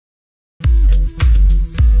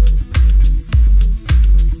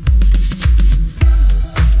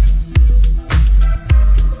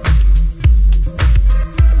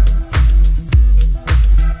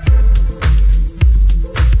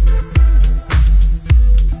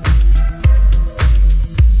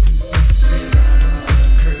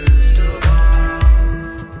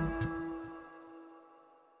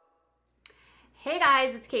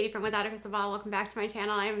Katie from Without a Crystal Ball. Welcome back to my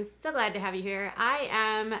channel. I am so glad to have you here. I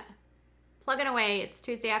am plugging away. It's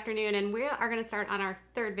Tuesday afternoon and we are going to start on our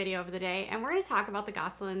third video of the day, and we're going to talk about the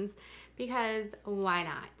Gosselins because why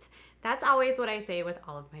not? That's always what I say with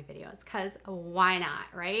all of my videos, because why not,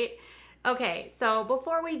 right? Okay, so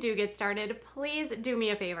before we do get started, please do me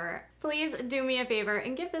a favor. Please do me a favor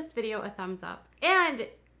and give this video a thumbs up. And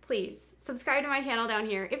please subscribe to my channel down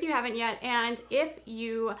here if you haven't yet. And if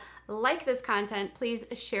you like this content, please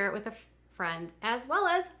share it with a friend, as well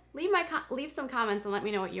as leave some comments and let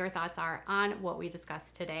me know what your thoughts are on what we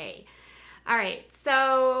discussed today. All right,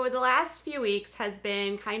 so the last few weeks has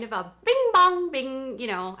been kind of a bing bong bing, you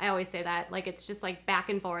know, I always say that, like it's just like back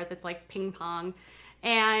and forth, it's like ping pong.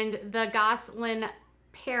 And the Gosselin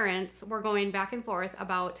parents were going back and forth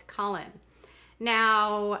about Collin.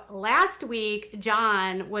 Now, last week,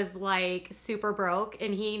 Jon was like super broke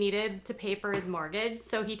and he needed to pay for his mortgage.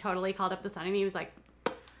 So he totally called up the son and he was like,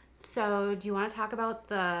 so do you want to talk about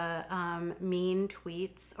the mean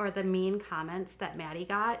tweets or the mean comments that Mady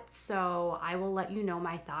got? So I will let you know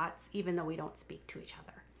my thoughts, even though we don't speak to each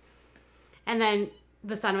other. And then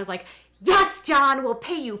the son was like, yes, Jon, we'll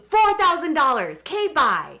pay you $4,000. Okay,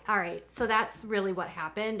 bye. All right, so that's really what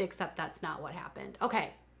happened, except that's not what happened. Okay.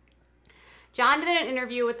 Jon did an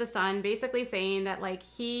interview with the son basically saying that like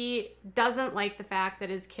he doesn't like the fact that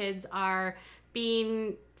his kids are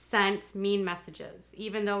being sent mean messages,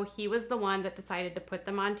 even though he was the one that decided to put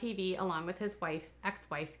them on TV along with his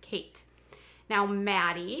ex-wife, Kate. Now,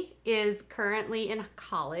 Mady is currently in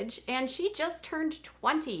college and she just turned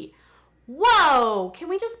 20. Whoa, can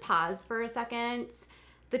we just pause for a second?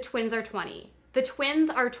 The twins are 20. The twins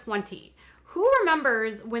are 20. Who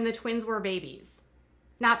remembers when the twins were babies?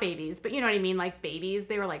 Not babies, but you know what I mean, like babies.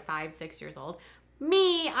 They were like 5, 6 years old.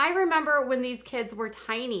 Me, I remember when these kids were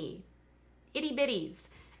tiny, itty bitties,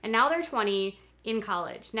 and now they're 20 in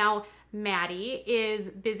college. Now, Mady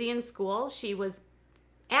is busy in school. She was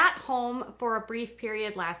at home for a brief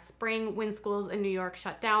period last spring when schools in New York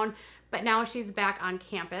shut down, but now she's back on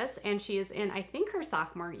campus and she is in, I think, her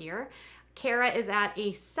sophomore year. Kara is at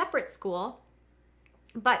a separate school,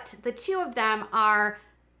 but the two of them are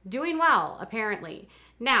doing well, apparently.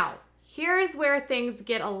 Now, here's where things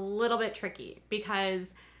get a little bit tricky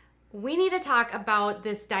because we need to talk about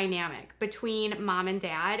this dynamic between mom and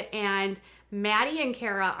dad, and Mady and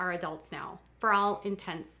Kara are adults now for all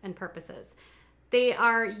intents and purposes. They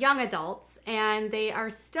are young adults and they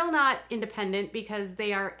are still not independent because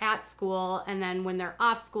they are at school, and then when they're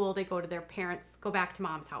off school, they go to their parents, go back to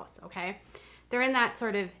mom's house, okay? They're in that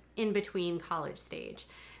sort of in-between college stage.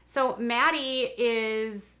 So Mady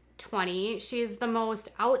is 20. She's the most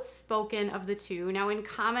outspoken of the two. Now, in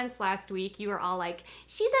comments last week, you were all like,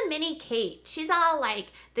 she's a mini Kate. She's all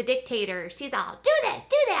like the dictator. She's all, do this,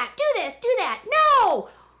 do that, do this, do that. No!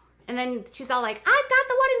 And then she's all like, I've got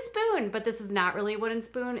the wooden spoon, but this is not really a wooden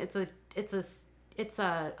spoon. It's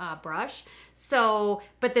a brush. So,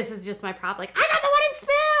 but this is just my prop. Like, I got the wooden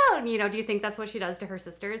spoon. You know, do you think that's what she does to her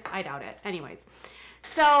sisters? I doubt it. Anyways,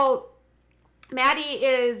 so Mady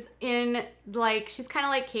is in, like, she's kind of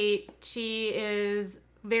like Kate. She is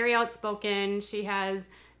very outspoken. She has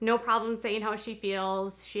no problem saying how she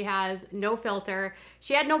feels. She has no filter.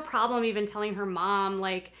 She had no problem even telling her mom,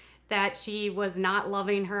 like, that she was not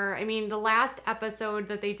loving her. I mean, the last episode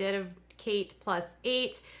that they did of Kate plus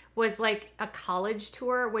 8 was like a college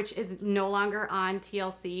tour, which is no longer on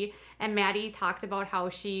TLC. And Mady talked about how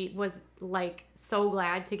she was like so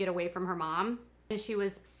glad to get away from her mom. And she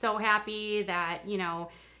was so happy that, you know,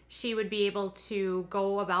 she would be able to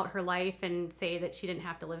go about her life and say that she didn't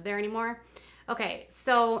have to live there anymore. Okay,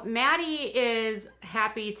 so Mady is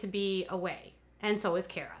happy to be away, and so is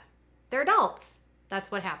Kara. They're adults.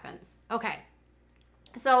 That's what happens. Okay,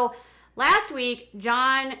 so last week,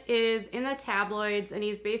 Jon is in the tabloids and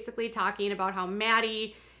he's basically talking about how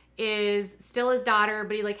Mady is still his daughter,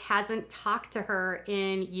 but he like hasn't talked to her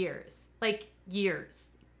in years, like years.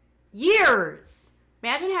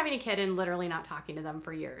 Imagine having a kid and literally not talking to them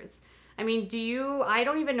for years. I mean, I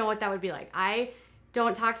don't even know what that would be like. I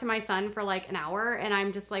don't talk to my son for like an hour and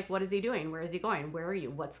I'm just like, what is he doing? Where is he going? Where are you?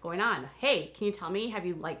 What's going on? Hey, can you tell me, have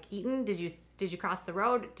you like eaten? Did you cross the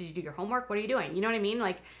road? Did you do your homework? What are you doing? You know what I mean?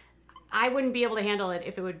 Like, I wouldn't be able to handle it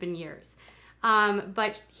if it would have been years.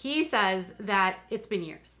 But he says that it's been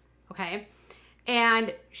years. Okay.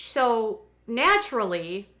 And so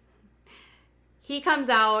naturally, he comes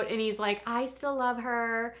out and he's like, I still love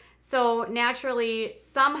her. So naturally,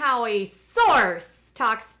 somehow a source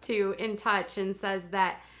talks to InTouch and says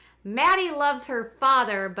that Mady loves her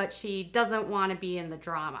father, but she doesn't want to be in the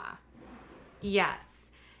drama. Yes.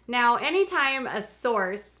 Now, anytime a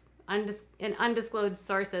source undisclosed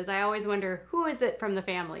sources. I always wonder, who is it from the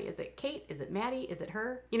family? Is it Kate? Is it Mady? Is it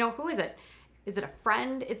her? You know, who is it? Is it a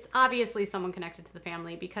friend? It's obviously someone connected to the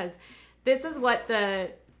family, because this is what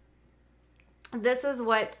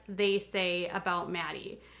they say about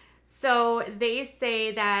Mady. So they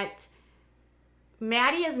say that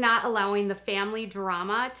Mady is not allowing the family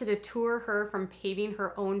drama to deter her from paving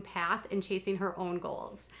her own path and chasing her own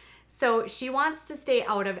goals. So she wants to stay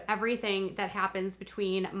out of everything that happens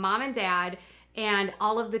between mom and dad and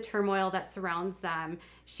all of the turmoil that surrounds them.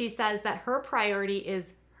 She says that her priority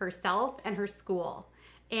is herself and her school,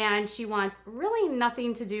 and she wants really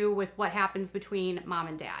nothing to do with what happens between mom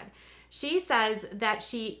and dad. She says that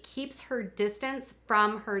she keeps her distance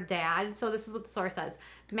from her dad. So this is what the source says.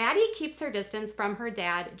 Mady keeps her distance from her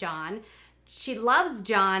dad, Jon. She loves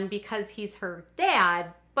Jon because he's her dad,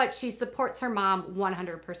 but she supports her mom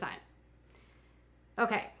 100%.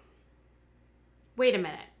 Okay. Wait a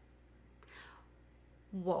minute.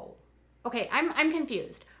 Whoa. Okay, I'm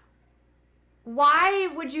confused. Why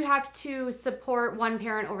would you have to support one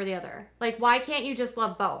parent over the other? Like, why can't you just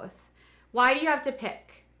love both? Why do you have to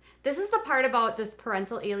pick? This is the part about this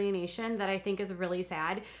parental alienation that I think is really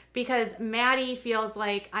sad, because Mady feels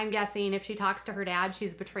like, I'm guessing, if she talks to her dad,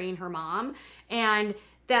 she's betraying her mom. And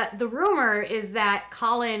that the rumor is that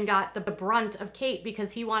Collin got the brunt of Kate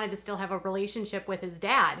because he wanted to still have a relationship with his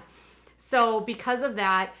dad. So because of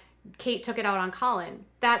that, Kate took it out on Collin.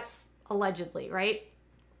 That's allegedly, right?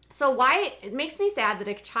 So why, it makes me sad that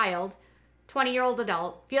a child, 20-year-old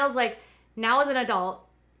adult, feels like now as an adult,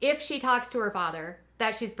 if she talks to her father,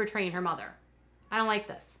 that she's betraying her mother. I don't like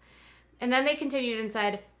this. And then they continued and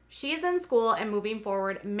said, she's in school and moving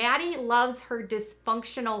forward. Mady loves her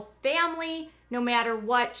dysfunctional family. No matter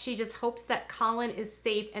what, she just hopes that Collin is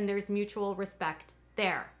safe and there's mutual respect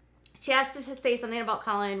there. She has to say something about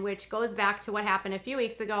Collin, which goes back to what happened a few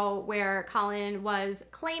weeks ago, where Collin was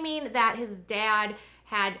claiming that his dad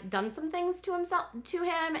had done some things to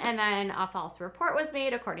him, and then a false report was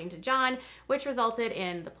made, according to Jon, which resulted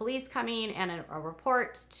in the police coming and a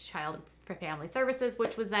report to Child and Family Services,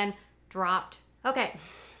 which was then dropped. Okay,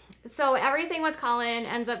 so everything with Collin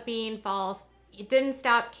ends up being false. It didn't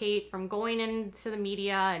stop Kate from going into the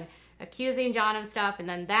media and accusing Jon of stuff, and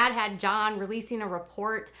then that had Jon releasing a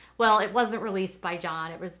report. Well, it wasn't released by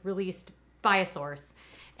Jon, it was released by a source.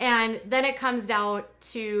 And then it comes down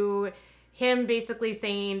to him basically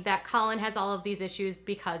saying that Collin has all of these issues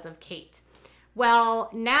because of Kate. Well,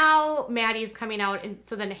 now Mady's coming out, and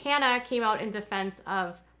so then Hannah came out in defense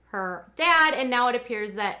of her dad, and now it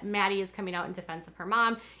appears that Mady is coming out in defense of her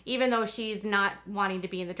mom, even though she's not wanting to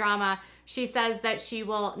be in the drama. She says that she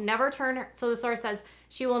will never so the source says,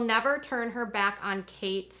 she will never turn her back on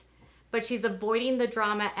Kate, but she's avoiding the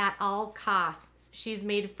drama at all costs. She's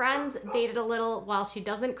made friends, dated a little. While she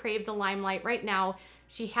doesn't crave the limelight right now,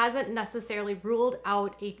 she hasn't necessarily ruled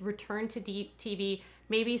out a return to TV.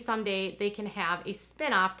 Maybe someday they can have a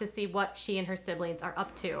spin-off to see what she and her siblings are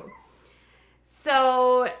up to.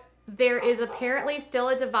 So there is apparently still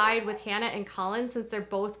a divide with Hannah and Collin, since they're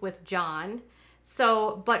both with Jon.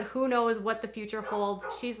 So, but who knows what the future holds.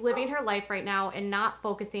 She's living her life right now and not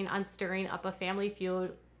focusing on stirring up a family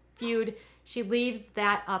feud. She leaves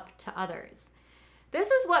that up to others. This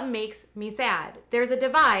is what makes me sad. There's a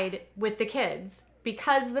divide with the kids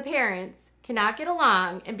because the parents cannot get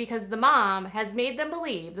along and because the mom has made them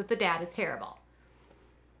believe that the dad is terrible.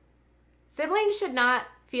 Siblings should not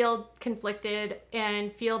feel conflicted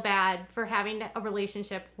and feel bad for having a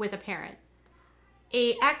relationship with a parent.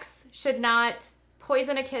 An ex should not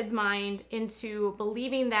poison a kid's mind into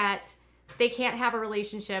believing that they can't have a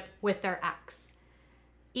relationship with their ex.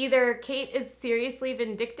 Either Kate is seriously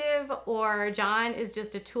vindictive or Jon is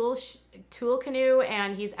just a tool canoe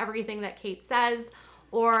and he's everything that Kate says,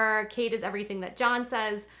 or Kate is everything that Jon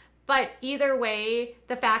says. But either way,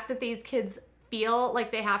 the fact that these kids feel like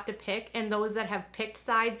they have to pick and those that have picked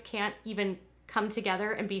sides can't even come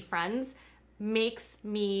together and be friends makes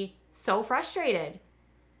me so frustrated.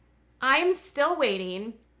 I'm still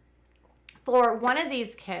waiting for one of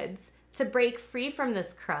these kids to break free from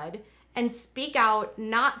this crud and speak out,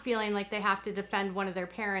 not feeling like they have to defend one of their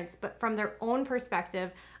parents, but from their own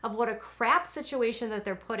perspective of what a crap situation that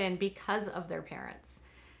they're put in because of their parents.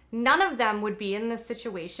 None of them would be in this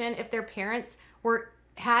situation if their parents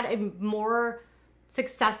had a more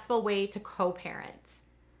successful way to co-parent.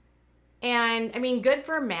 And I mean, good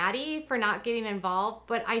for Mady for not getting involved,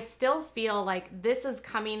 but I still feel like this is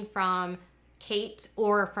coming from Kate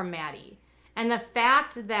or from Mady. And the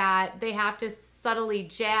fact that they have to subtly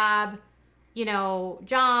jab, you know,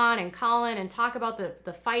 Jon and Collin and talk about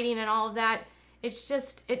the fighting and all of that, it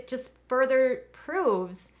just further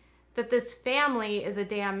proves that this family is a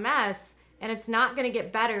damn mess and it's not going to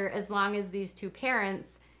get better as long as these two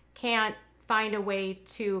parents can't find a way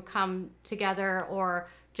to come together or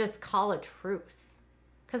just call a truce.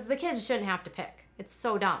 Because the kids shouldn't have to pick. It's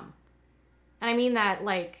so dumb. And I mean that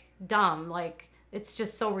like dumb, like it's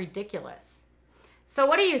just so ridiculous. So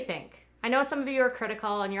what do you think? I know some of you are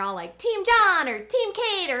critical and you're all like, Team Jon or Team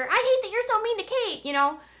Kate, or I hate that you're so mean to Kate, you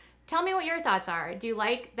know? Tell me what your thoughts are. Do you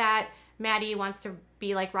like that Mady wants to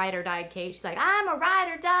be like ride or die Kate? She's like, I'm a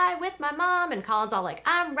ride or die with my mom. And Collin's all like,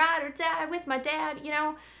 I'm ride or die with my dad. You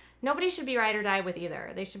know, nobody should be ride or die with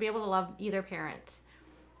either. They should be able to love either parent.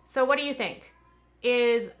 So what do you think?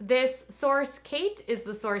 Is this source Kate? Is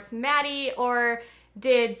the source Mady? Or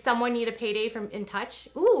did someone need a payday from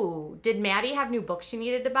InTouch? Ooh, did Mady have new books she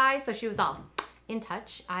needed to buy? So she was all,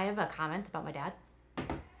 InTouch, I have a comment about my dad.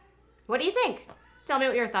 What do you think? Tell me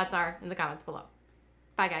what your thoughts are in the comments below.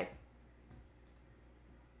 Bye, guys.